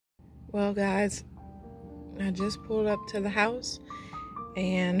Well, guys, I just pulled up to the house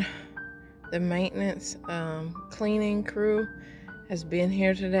and the maintenance cleaning crew has been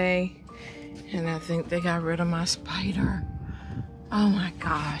here today, and I think they got rid of my spider. Oh my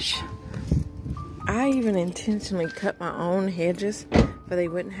gosh. I even intentionally cut my own hedges but they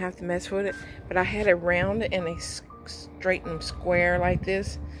wouldn't have to mess with it, but I had it round and they straightened them square like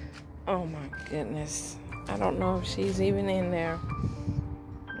this. Oh my goodness. I don't know if she's even in there.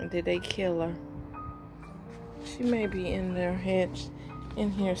 Did they kill her? She may be in their hedge in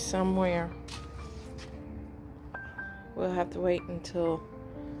here somewhere. We'll have to wait until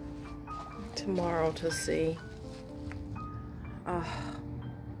tomorrow to see.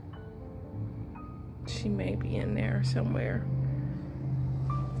 She may be in there somewhere.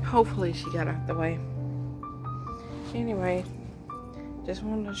 Hopefully she got out the way. Anyway, just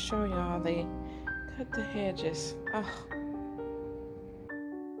wanted to show y'all they cut the hedges. Oh.